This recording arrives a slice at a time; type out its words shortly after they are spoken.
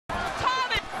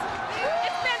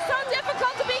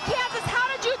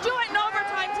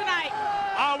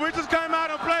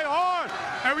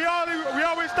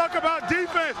talk about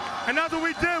defense, and that's what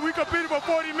we did. We competed for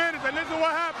 40 minutes, and this is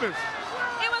what happens.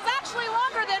 It was actually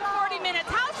longer than 40 minutes.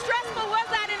 How stressful was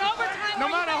that in overtime? No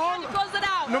matter how close it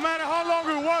out? No matter how long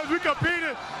it was, we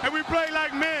competed and we played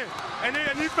like men, and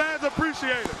these fans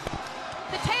appreciate it.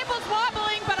 The table's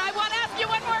wobbling, but I want to ask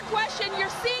you one more question. Your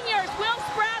seniors, Will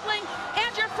Spradling,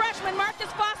 and your freshman,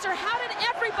 Marcus Foster, how did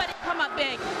everybody come up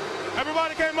big?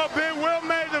 Everybody came up big. Will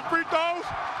made the free throws.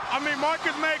 I mean,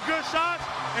 Marcus made good shots,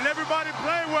 and everybody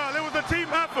played well. It was a team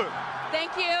effort.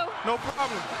 Thank you. No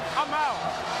problem. I'm out.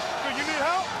 You need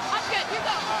help? I'm good. You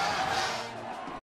go.